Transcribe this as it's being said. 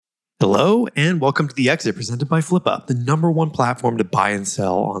Hello, and welcome to The Exit presented by FlipUp, the #1 platform to buy and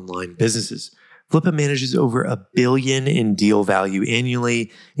sell online businesses. FlipUp manages over $1 billion in deal value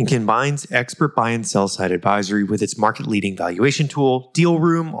annually and combines expert buy and sell side advisory with its market-leading valuation tool, deal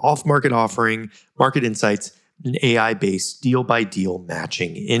room, off-market offering, market insights, and AI-based deal-by-deal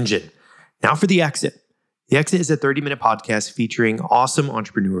matching engine. Now for The Exit. The Exit is a 30-minute podcast featuring awesome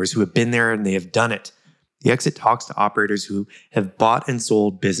entrepreneurs who have been there and they have done it. The Exit talks to operators who have bought and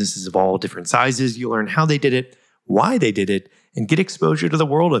sold businesses of all different sizes. You learn how they did it, why they did it, and get exposure to the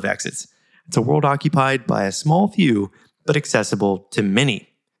world of exits. It's a world occupied by a small few, but accessible to many.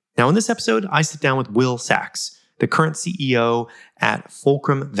 Now, in this episode, I sit down with Will Sachs, the current CEO at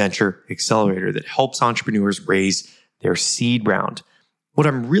Fulcrum Venture Accelerator that helps entrepreneurs raise their seed round. What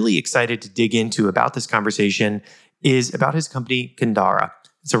I'm really excited to dig into about this conversation is about his company, Kandara.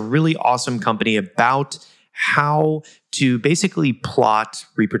 It's a really awesome company about how to basically plot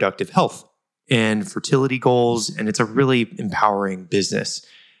reproductive health and fertility goals, and it's a really empowering business.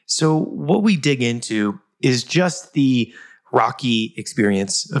 So what we dig into is just the rocky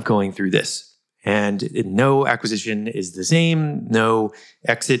experience of going through this. And no acquisition is the same, no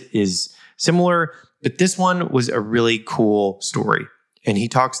exit is similar, but this one was a really cool story. And he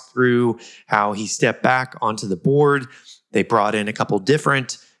talks through how he stepped back onto the board. They brought in a couple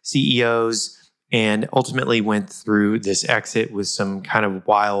different CEOs and ultimately went through this exit with some kind of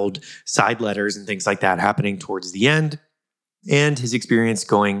wild side letters and things like that happening towards the end. And his experience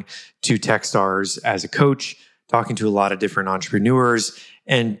going to Techstars as a coach, talking to a lot of different entrepreneurs,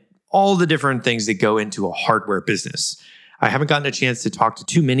 and all the different things that go into a hardware business. I haven't gotten a chance to talk to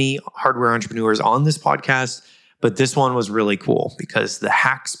too many hardware entrepreneurs on this podcast, but this one was really cool because the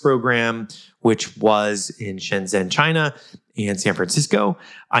HACS program, which was in Shenzhen, China, and San Francisco,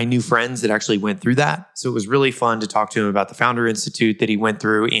 I knew friends that actually went through that. So it was really fun to talk to him about the Founder Institute that he went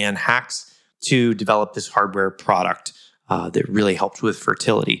through and HACS to develop this hardware product that really helped with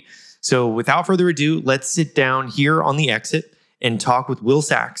fertility. So without further ado, let's sit down here on The Exit and talk with Will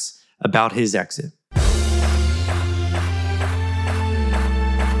Sachs about his exit.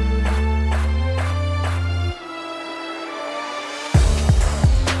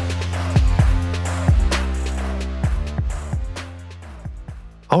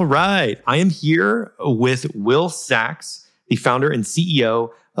 All right. I am here with Will Sachs, the founder and CEO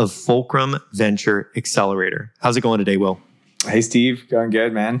of Fulcrum Venture Accelerator. How's it going today, Will? Hey, Steve. Going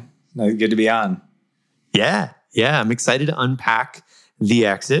good, man. Good to be on. Yeah. I'm excited to unpack the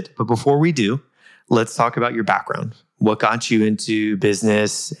exit. But before we do, let's talk about your background. What got you into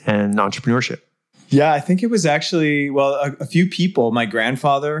business and entrepreneurship? Yeah, I think it was actually, a few people. My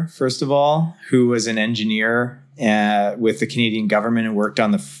grandfather, first of all, who was an engineer with the Canadian government and worked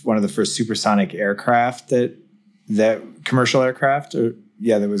on one of the first supersonic aircraft that commercial aircraft,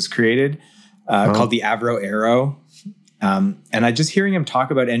 that was created, called the Avro Aero. And I just hearing him talk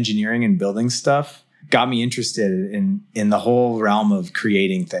about engineering and building stuff got me interested in the whole realm of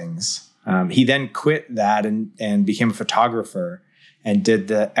creating things. He then quit that and became a photographer and did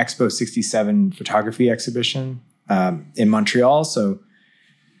the Expo 67 photography exhibition in Montreal. So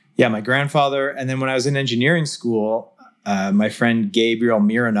yeah, my grandfather. And then when I was in engineering school, my friend Gabriel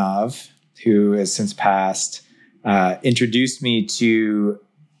Mironov, who has since passed, introduced me to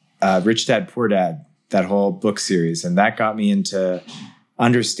Rich Dad, Poor Dad, that whole book series. And that got me into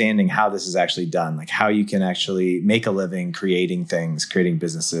understanding how this is actually done, like how you can actually make a living creating things, creating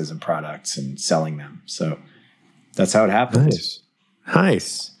businesses and products and selling them. So that's how it happened.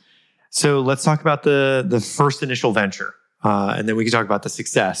 Nice. So let's talk about the first initial venture. And then we can talk about the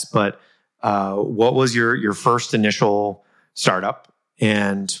success. But what was your first initial startup,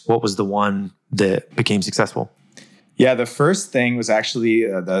 and what was the one that became successful? Yeah, the first thing was actually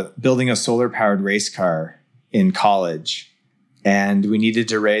the building a solar-powered race car in college, and we needed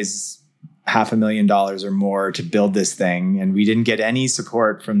to raise $500,000 or more to build this thing, and we didn't get any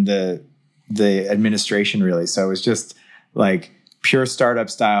support from the administration really. So it was just like pure startup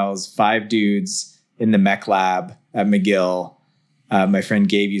styles, 5 dudes in the mech lab at McGill. My friend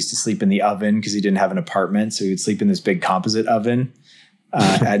Gabe used to sleep in the oven because he didn't have an apartment. So he would sleep in this big composite oven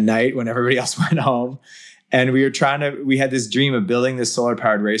at night when everybody else went home. And we had this dream of building this solar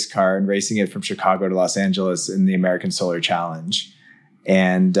powered race car and racing it from Chicago to Los Angeles in the American Solar Challenge.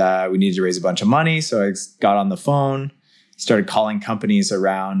 And we needed to raise a bunch of money. So I got on the phone, started calling companies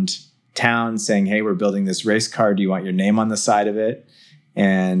around town saying, hey, we're building this race car. Do you want your name on the side of it?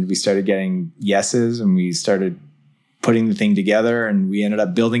 And we started getting yeses, and we started putting the thing together, and we ended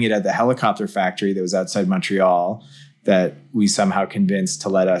up building it at the helicopter factory that was outside Montreal that we somehow convinced to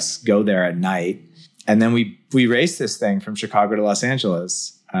let us go there at night. And then we raced this thing from Chicago to Los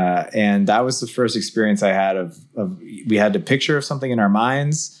Angeles. And that was the first experience I had of we had a picture of something in our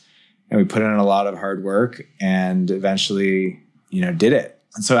minds and we put in a lot of hard work and eventually, did it.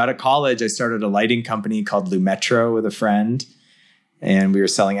 And so out of college, I started a lighting company called Lumetro with a friend. And we were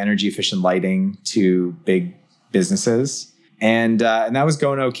selling energy efficient lighting to big businesses. And that was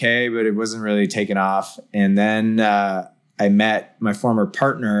going okay, but it wasn't really taking off. And then I met my former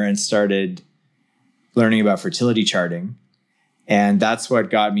partner and started learning about fertility charting. And that's what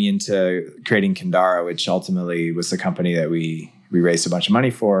got me into creating Kandara, which ultimately was the company that we raised a bunch of money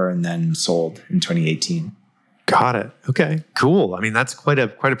for and then sold in 2018. Got it. Okay, cool. I mean, that's quite a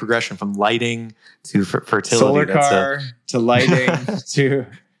progression from lighting to fertility. Solar car to lighting to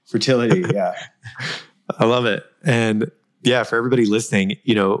fertility. Yeah. I love it. And yeah, for everybody listening,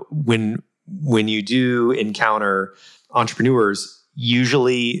 when you do encounter entrepreneurs,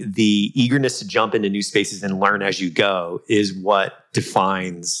 usually the eagerness to jump into new spaces and learn as you go is what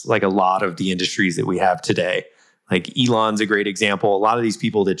defines like a lot of the industries that we have today. Like Elon's a great example. A lot of these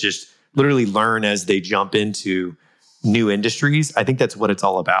people that just literally learn as they jump into new industries. I think that's what it's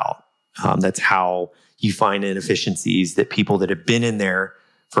all about. That's how you find inefficiencies that people that have been in there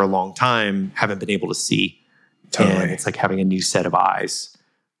for a long time haven't been able to see. Totally. And it's like having a new set of eyes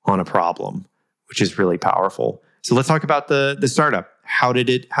on a problem, which is really powerful. So let's talk about the startup. How did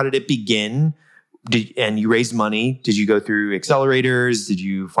it begin? And you raised money. Did you go through accelerators? Did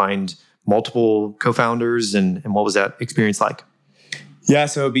you find multiple co-founders? And what was that experience like? Yeah,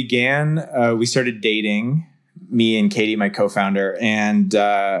 so it began, we started dating, me and Katie, my co-founder, and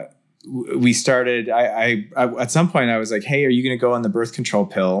we started, I at some point I was like, hey, are you going to go on the birth control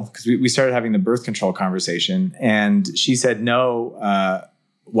pill? Because we started having the birth control conversation. And she said, no,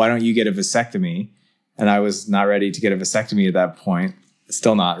 why don't you get a vasectomy? And I was not ready to get a vasectomy at that point.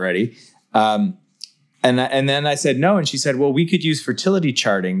 Still not ready. And then I said no. And she said, well, we could use fertility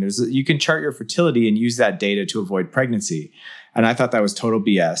charting. You can chart your fertility and use that data to avoid pregnancy. And I thought that was total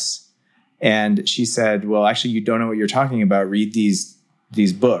BS. And she said, well, actually, you don't know what you're talking about. Read these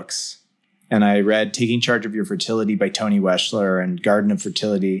books. And I read Taking Charge of Your Fertility by Tony Weschler and Garden of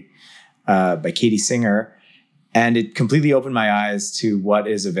Fertility by Katie Singer. And it completely opened my eyes to what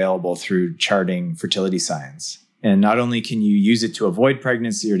is available through charting fertility signs. And not only can you use it to avoid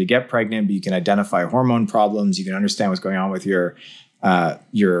pregnancy or to get pregnant, but you can identify hormone problems. You can understand what's going on with your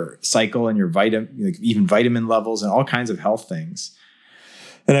cycle and your even vitamin levels and all kinds of health things.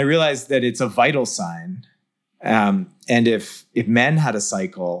 And I realized that it's a vital sign. And if men had a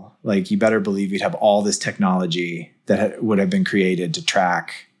cycle, like you better believe we'd have all this technology that would have been created to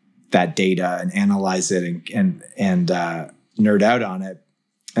track that data and analyze it and nerd out on it.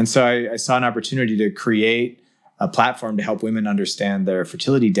 And so I saw an opportunity to create a platform to help women understand their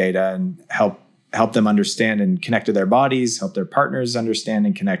fertility data and help them understand and connect to their bodies, help their partners understand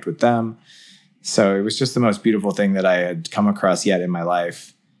and connect with them. So it was just the most beautiful thing that I had come across yet in my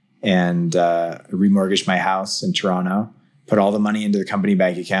life. And remortgaged my house in Toronto, put all the money into the company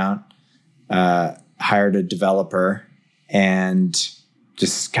bank account, hired a developer, and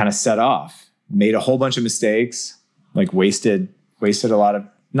just kind of set off. Made a whole bunch of mistakes, like wasted a lot of,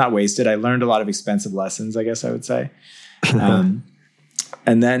 not wasted, I learned a lot of expensive lessons, I guess I would say. And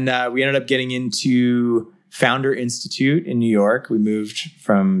then we ended up getting into Founder Institute in New York. We moved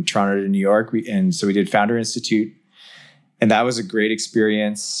from Toronto to New York. And so we did Founder Institute. And that was a great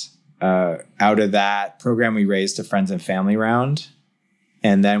experience. Out of that program, we raised a friends and family round.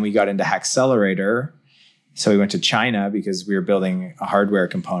 And then we got into Hackcelerator. So we went to China because we were building a hardware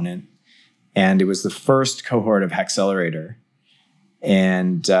component. And it was the first cohort of Hackcelerator.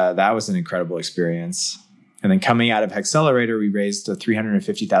 And that was an incredible experience. And then coming out of Hackcelerator, we raised a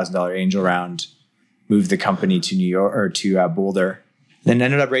 $350,000 angel round, moved the company to New York or to Boulder. Then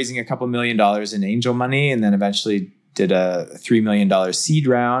ended up raising a couple $1 million in angel money, and then eventually did a $3 million seed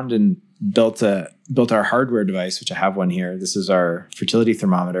round and built our hardware device, which I have one here. This is our fertility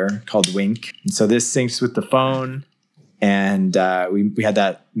thermometer called Wink. And so this syncs with the phone, and we had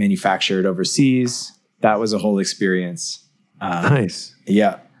that manufactured overseas. That was a whole experience. Nice.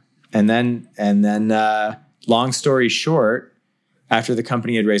 Yeah. And then long story short, after the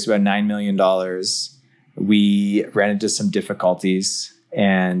company had raised about $9 million, we ran into some difficulties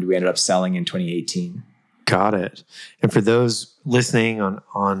and we ended up selling in 2018. Got it. And for those listening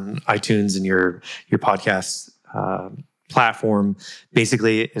on iTunes and your podcast platform,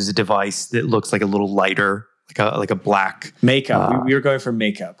 basically is a device that looks like a little lighter, like a black makeup. We were going for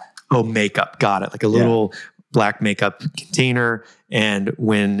makeup. Oh, makeup. Got it. Like a little black makeup container. And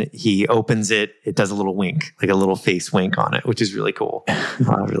when he opens it, it does a little wink, like a little face wink on it, which is really cool.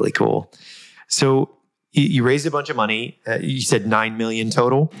 Really cool. So you raised a bunch of money. You said 9 million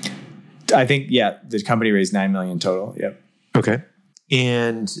total. I think, yeah, the company raised 9 million total. Yep. Okay.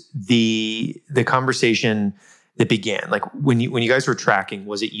 And the conversation that began, like when you guys were tracking,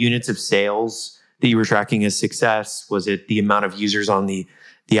 was it units of sales that you were tracking as success? Was it the amount of users on the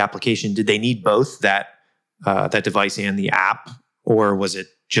application? Did they need both that device and the app, or was it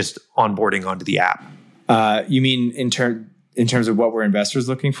just onboarding onto the app? You mean in terms of what were investors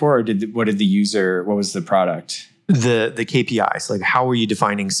looking for, or what was the product? The KPIs, like how were you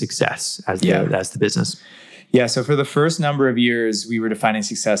defining success as the business? Yeah. So for the first number of years, we were defining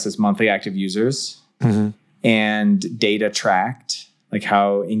success as monthly active users and data tracked, like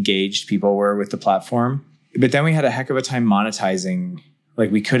how engaged people were with the platform. But then we had a heck of a time monetizing.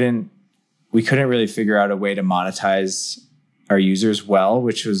 Like we couldn't really figure out a way to monetize our users well,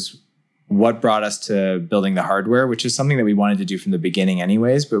 which was what brought us to building the hardware, which is something that we wanted to do from the beginning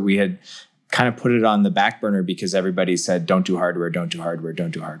anyways, but we had kind of put it on the back burner because everybody said, don't do hardware, don't do hardware,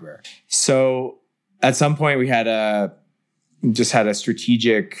 don't do hardware. So at some point we had a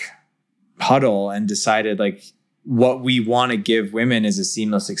strategic huddle and decided like what we want to give women is a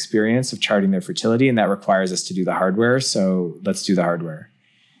seamless experience of charting their fertility. And that requires us to do the hardware. So let's do the hardware.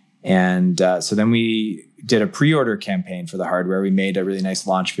 And so then we did a pre-order campaign for the hardware. We made a really nice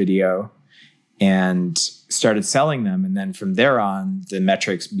launch video and started selling them. And then from there on, the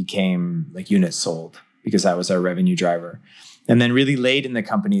metrics became like units sold because that was our revenue driver. And then really late in the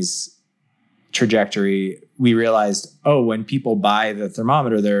company's trajectory, we realized, when people buy the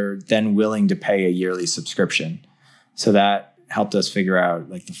thermometer, they're then willing to pay a yearly subscription. So that helped us figure out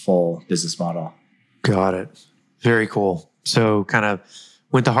like the full business model. Got it. Very cool. So kind of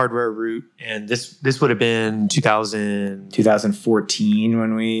went the hardware route, and this would have been 2014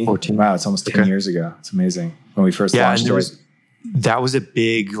 when we... 14. Wow, it's almost 10 years ago. It's amazing. When we first launched it. That was a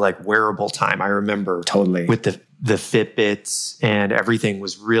big like wearable time. I remember totally with the Fitbits, and everything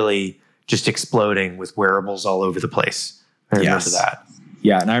was really just exploding with wearables all over the place. I remember that.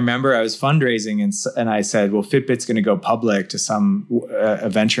 Yeah, and I remember I was fundraising and I said, well, Fitbit's going to go public to some a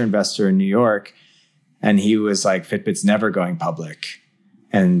venture investor in New York. And he was like, Fitbit's never going public.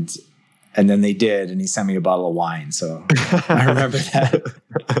 And then they did, and he sent me a bottle of wine. So I remember that.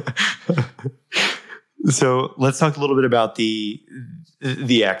 So let's talk a little bit about the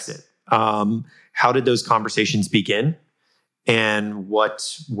exit. How did those conversations begin, and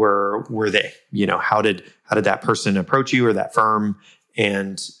what were they? You know, how did that person approach you, or that firm,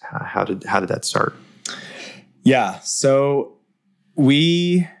 and how did that start? Yeah. So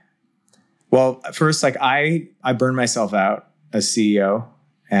first, like I burned myself out as CEO.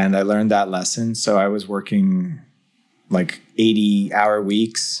 And I learned that lesson. So I was working like 80-hour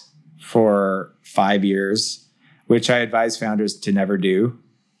weeks for 5 years, which I advise founders to never do.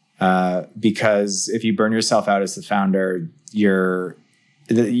 Because if you burn yourself out as the founder, you're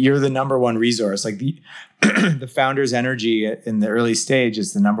the number one resource. Like the founder's energy in the early stage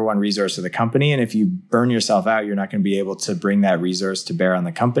is the number one resource of the company. And if you burn yourself out, you're not going to be able to bring that resource to bear on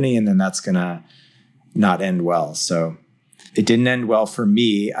the company. And then that's going to not end well. So it didn't end well for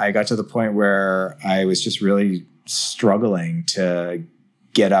me. I got to the point where I was just really struggling to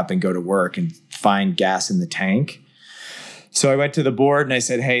get up and go to work and find gas in the tank. So I went to the board and I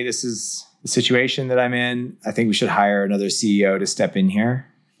said, hey, this is the situation that I'm in. I think we should hire another CEO to step in here.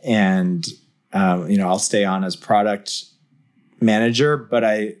 And, I'll stay on as product manager, but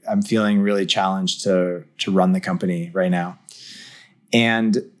I'm feeling really challenged to run the company right now.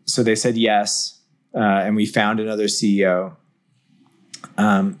 And so they said yes. And we found another CEO.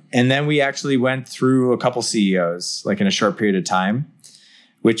 And then we actually went through a couple CEOs, like in a short period of time,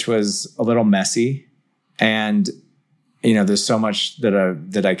 which was a little messy. And, there's so much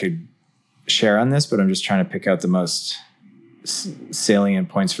that I could share on this, but I'm just trying to pick out the most salient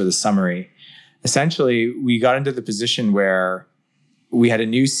points for the summary. Essentially, we got into the position where we had a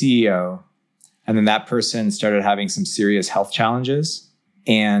new CEO, and then that person started having some serious health challenges.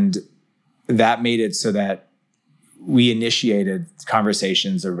 And that made it so that we initiated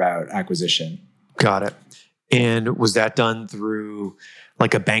conversations about acquisition. Got it. And was that done through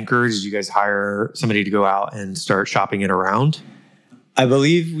like a banker? Did you guys hire somebody to go out and start shopping it around? I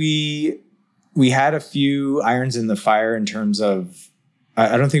believe we had a few irons in the fire in terms of,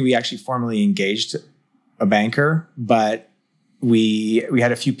 I don't think we actually formally engaged a banker, but we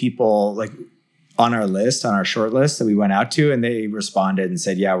had a few people like on our short list that we went out to, and they responded and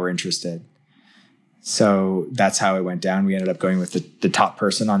said, yeah, we're interested. So that's how it went down. We ended up going with the top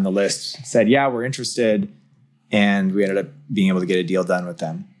person on the list, said, yeah, we're interested. And we ended up being able to get a deal done with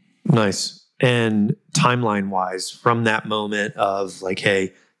them. Nice. And timeline wise, from that moment of like,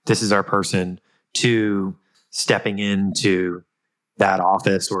 hey, this is our person, to stepping into that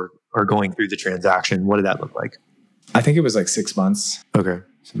office or going through the transaction? What did that look like? I think it was like 6 months. Okay.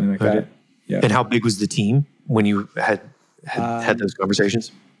 Something like that. Yeah. And how big was the team when you had those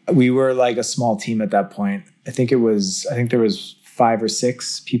conversations? We were like a small team at that point. I think there was 5 or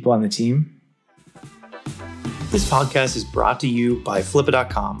 6 people on the team. This podcast is brought to you by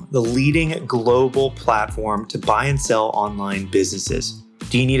Flippa.com, the leading global platform to buy and sell online businesses.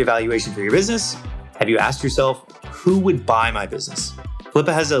 Do you need a valuation for your business? Have you asked yourself, who would buy my business?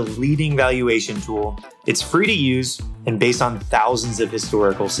 Flippa has a leading valuation tool. It's free to use and based on thousands of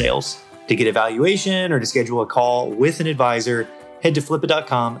historical sales. To get a valuation or to schedule a call with an advisor, head to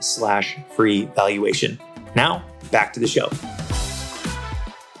flippa.com/free valuation. Now, back to the show.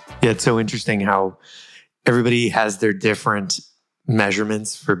 Yeah, it's so interesting how everybody has their different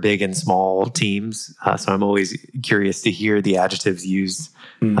measurements for big and small teams. So I'm always curious to hear the adjectives used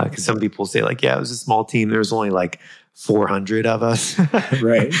because some people say like, yeah, it was a small team. There was only like 400 of us.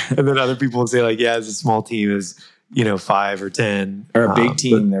 Right. And then other people will say like, yeah, it's a small team is, 5 or 10. Or a big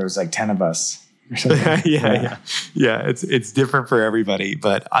team, there was like 10 of us or something. Yeah. It's different for everybody,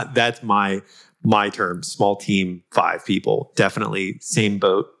 but that's my term, small team, 5 people. Definitely same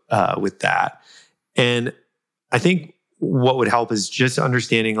boat with that. And I think what would help is just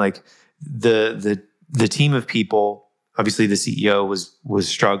understanding like the team of people. Obviously, the CEO was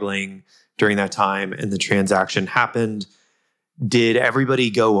struggling during that time, and the transaction happened. Did everybody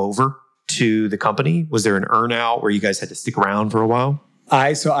go over to the company? Was there an earn-out where you guys had to stick around for a while?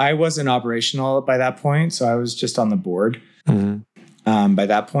 I wasn't operational by that point, so I was just on the board. Mm-hmm. By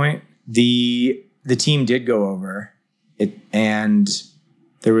that point, the team did go over it, and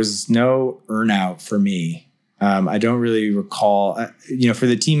there was no earn-out for me. I don't really recall, for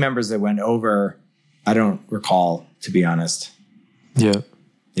the team members that went over, I don't recall, to be honest. Yeah.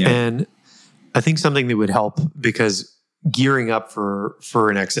 And I think something that would help, because gearing up for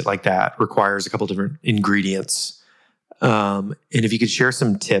an exit like that requires a couple different ingredients. And if you could share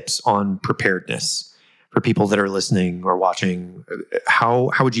some tips on preparedness for people that are listening or watching,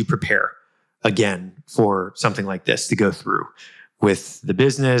 how would you prepare again for something like this to go through? With the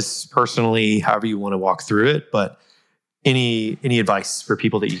business, personally, however you want to walk through it, but any advice for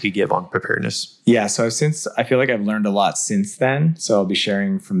people that you could give on preparedness? Yeah, so I feel like I've learned a lot since then, so I'll be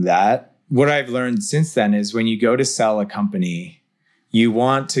sharing from that. What I've learned since then is when you go to sell a company, you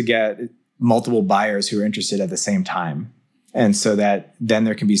want to get multiple buyers who are interested at the same time. And so that then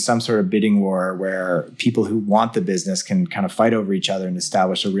there can be some sort of bidding war where people who want the business can kind of fight over each other and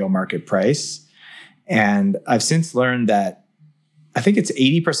establish a real market price. And I've since learned that I think it's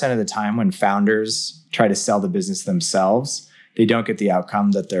 80% of the time when founders try to sell the business themselves, they don't get the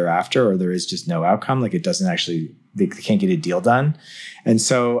outcome that they're after, or there is just no outcome. Like they can't get a deal done. And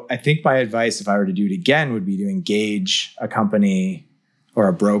so I think my advice, if I were to do it again, would be to engage a company or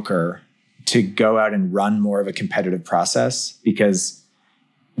a broker to go out and run more of a competitive process, because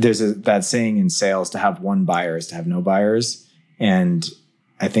there's that saying in sales, to have one buyer is to have no buyers. And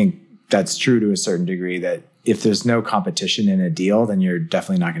I think that's true to a certain degree, that if there's no competition in a deal, then you're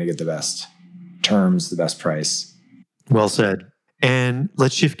definitely not going to get the best terms, the best price. Well said. And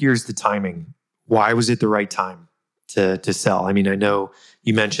let's shift gears to timing. Why was it the right time to sell? I mean, I know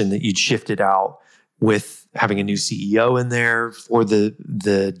you mentioned that you'd shifted out with having a new CEO in there for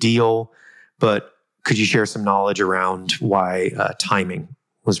the deal, but could you share some knowledge around why timing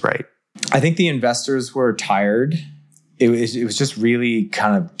was right? I think the investors were tired. It was just really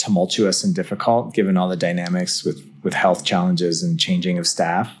kind of tumultuous and difficult given all the dynamics with health challenges and changing of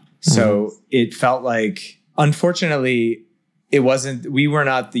staff. So it felt like, unfortunately, we were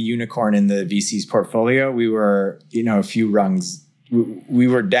not the unicorn in the VC's portfolio. We were, a few rungs. We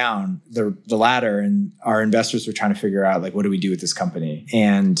were down the ladder, and our investors were trying to figure out, like, what do we do with this company?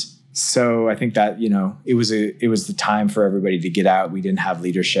 And so I think that, it was the time for everybody to get out. We didn't have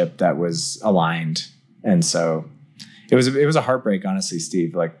leadership that was aligned. And so it was a heartbreak, honestly,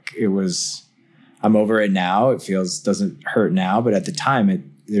 Steve. Like, I'm over it now. It doesn't hurt now, but at the time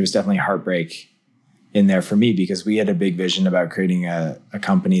there was definitely heartbreak in there for me, because we had a big vision about creating a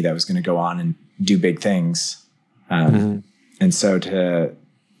company that was going to go on and do big things. And so to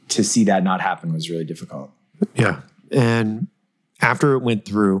see that not happen was really difficult. Yeah. And after it went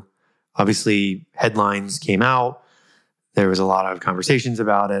through, obviously headlines came out. There was a lot of conversations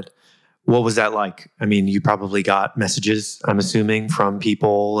about it. What was that like? I mean, you probably got messages, I'm assuming, from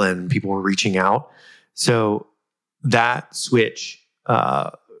people, and people were reaching out. So that switch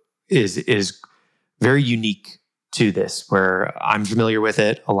is very unique to this, where I'm familiar with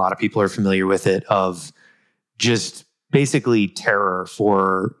it. A lot of people are familiar with it, of just basically terror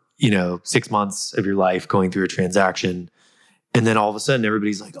for, 6 months of your life going through a transaction. And then all of a sudden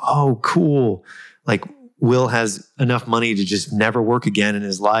everybody's like, oh, cool. Like Will has enough money to just never work again in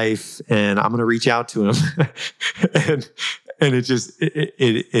his life. And I'm going to reach out to him. and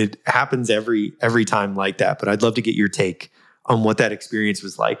it happens every time like that. But I'd love to get your take on what that experience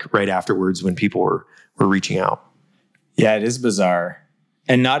was like right afterwards when people were reaching out. Yeah, it is bizarre.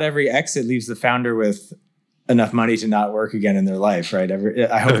 And not every exit leaves the founder with enough money to not work again in their life, right?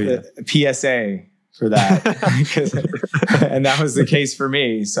 I hope that PSA for that. And that was the case for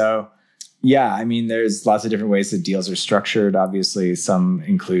me. So yeah, I mean, there's lots of different ways that deals are structured. Obviously, some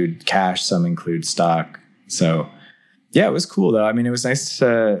include cash, some include stock. So yeah, it was cool though. I mean, it was nice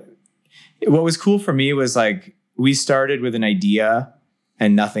to, what was cool for me was like, we started with an idea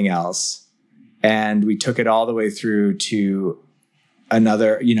and nothing else. And we took it all the way through to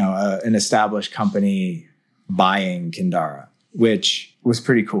another, an established company buying Kindara, which was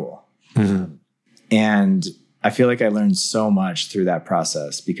pretty cool. Mm-hmm. And I feel like I learned so much through that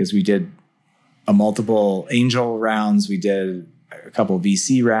process because we did multiple angel rounds. We did a couple of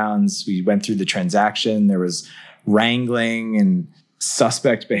VC rounds. We went through the transaction. There was wrangling and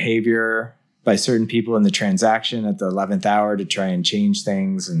suspect behavior by certain people in the transaction at the 11th hour to try and change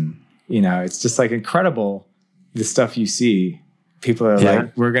things. And, it's just like incredible, the stuff you see. People are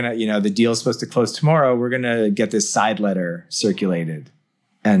like, we're going to, the deal's supposed to close tomorrow. We're going to get this side letter circulated.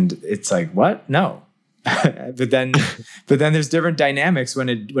 And it's like, what? No. but then there's different dynamics when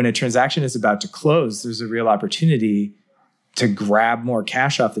a transaction is about to close. There's a real opportunity to grab more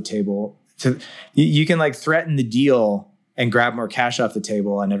cash off the table. You can like threaten the deal and grab more cash off the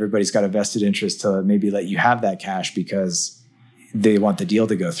table, and everybody's got a vested interest to maybe let you have that cash because they want the deal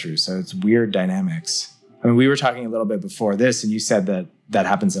to go through. So it's weird dynamics. I mean, we were talking a little bit before this, and you said that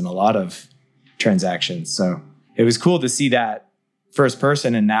happens in a lot of transactions. So it was cool to see that first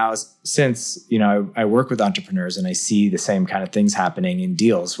person. And now since, I work with entrepreneurs and I see the same kind of things happening in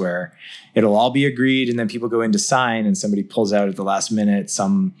deals where it'll all be agreed and then people go in to sign and somebody pulls out at the last minute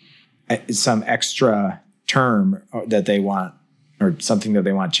some extra term that they want or something that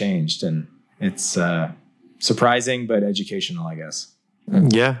they want changed. And it's surprising, but educational, I guess.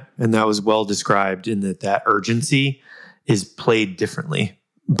 Yeah. And that was well described in that urgency is played differently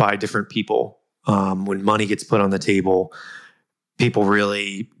by different people. When money gets put on the table, people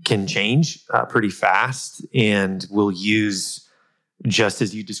really can change pretty fast and will use, just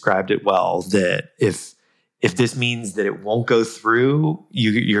as you described it well, that if this means that it won't go through,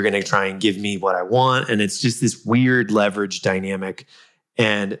 you're going to try and give me what I want. And it's just this weird leverage dynamic.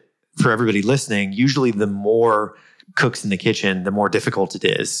 And for everybody listening, usually the more cooks in the kitchen, the more difficult it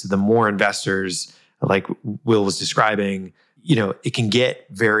is. The more investors, like Will was describing, it can get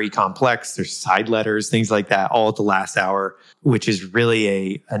very complex. There's side letters, things like that, all at the last hour, which is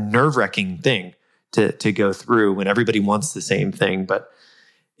really a nerve-wracking thing to go through when everybody wants the same thing. But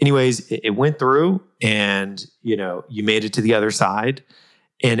anyways, it went through and, you made it to the other side.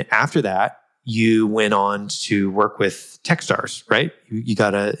 And after that, you went on to work with Techstars, right? You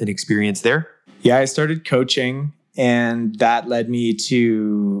got an experience there? Yeah, I started coaching, and that led me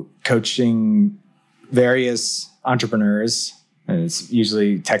to coaching various entrepreneurs. And it's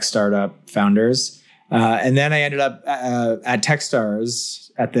usually tech startup founders. And then I ended up at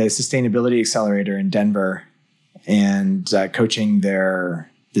Techstars at the Sustainability Accelerator in Denver and coaching the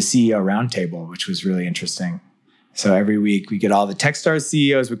CEO roundtable, which was really interesting. So every week we get all the Techstars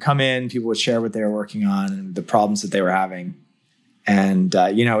CEOs would come in, people would share what they were working on and the problems that they were having. And,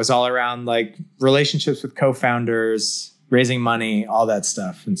 it was all around like relationships with co-founders, raising money, all that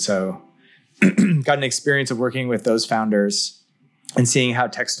stuff. And so got an experience of working with those founders and seeing how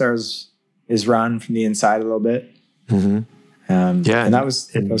Techstars is run from the inside a little bit. Mm-hmm. And that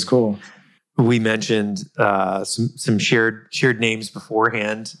was cool. We mentioned some shared names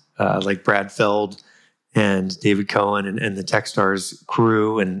beforehand, like Brad Feld and David Cohen and the Techstars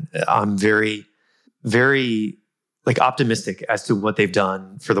crew. And I'm very, very optimistic as to what they've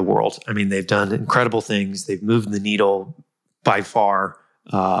done for the world. I mean, they've done incredible things. They've moved the needle by far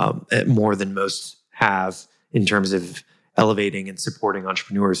more than most have in terms of elevating and supporting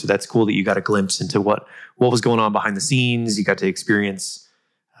entrepreneurs. So that's cool that you got a glimpse into what was going on behind the scenes. You got to experience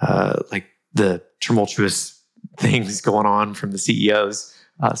the tumultuous things going on from the CEOs.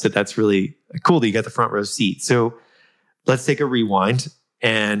 So that's really cool that you got the front row seat. So let's take a rewind.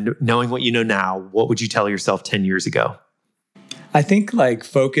 And knowing what you know now, what would you tell yourself 10 years ago? I think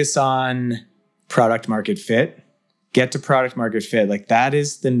focus on product market fit. Get to product market fit.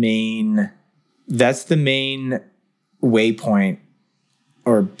 That's the main waypoint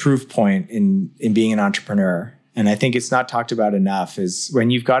or proof point in being an entrepreneur. and I think it's not talked about enough, is when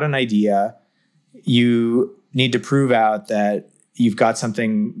you've got an idea, you need to prove out that you've got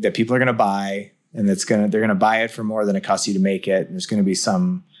something that people are going to buy, and they're going to buy it for more than it costs you to make it. And there's going to be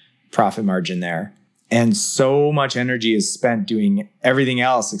some profit margin there. And so much energy is spent doing everything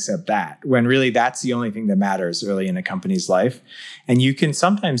else except that, when really that's the only thing that matters early in a company's life. And you can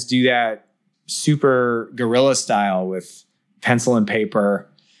sometimes do that super guerrilla style with pencil and paper.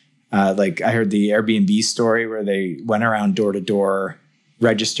 Like I heard the Airbnb story where they went around door to door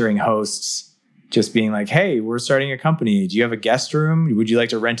registering hosts, just being like, hey, we're starting a company. Do you have a guest room? Would you like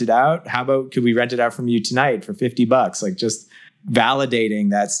to rent it out? How about, could we rent it out from you tonight for $50? Like just validating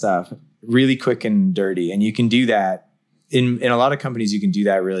that stuff really quick and dirty. And you can do that in a lot of companies, you can do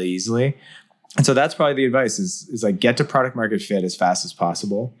that really easily. And so that's probably the advice is like get to product market fit as fast as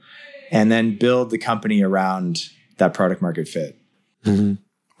possible, and then build the company around that product market fit. Mm-hmm.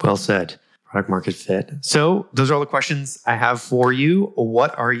 Well said. Product market fit. So those are all the questions I have for you.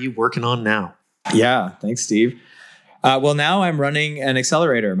 What are you working on now? Yeah, thanks, Steve. Well, now I'm running an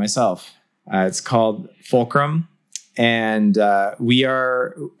accelerator myself. It's called Fulcrum, and we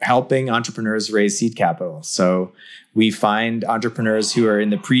are helping entrepreneurs raise seed capital. So we find entrepreneurs who are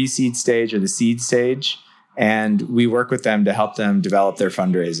in the pre-seed stage or the seed stage, and we work with them to help them develop their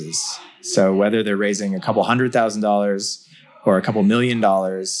fundraisers. So whether they're raising a couple $100,000 or a couple $1 million,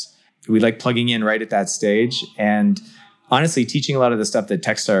 we like plugging in right at that stage. And honestly, teaching a lot of the stuff that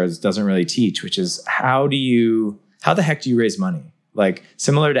Techstars doesn't really teach, which is how the heck do you raise money? Like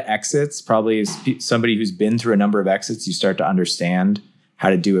similar to exits, probably somebody who's been through a number of exits, you start to understand how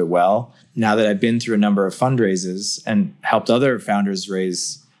to do it well. Now that I've been through a number of fundraisers and helped other founders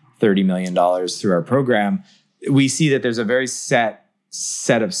raise $30 million through our program, we see that there's a very set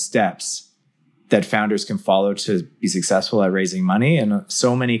of steps that founders can follow to be successful at raising money. And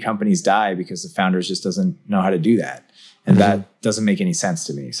so many companies die because the founders just doesn't know how to do that. And that doesn't make any sense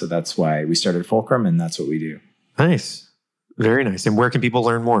to me. So that's why we started Fulcrum, and that's what we do. Nice. Very nice. And where can people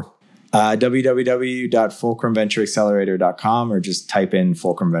learn more? www.fulcrumventureaccelerator.com, or just type in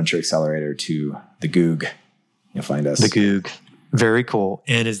Fulcrum Venture Accelerator to the Goog. You'll find us. The Goog. Very cool.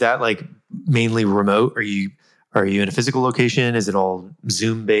 And is that like mainly remote? Are you in a physical location? Is it all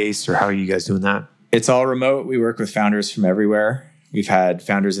Zoom based, or how are you guys doing that? It's all remote. We work with founders from everywhere. We've had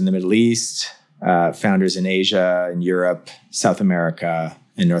founders in the Middle East, founders in Asia and Europe, South America,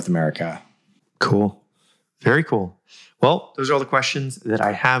 and North America. Cool. Very cool. Well, those are all the questions that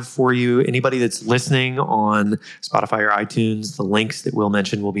I have for you. Anybody that's listening on Spotify or iTunes, the links that Will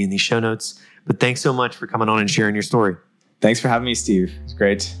mentioned will be in the show notes. But thanks so much for coming on and sharing your story. Thanks for having me, Steve. It's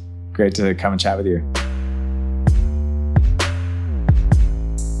great to come and chat with you.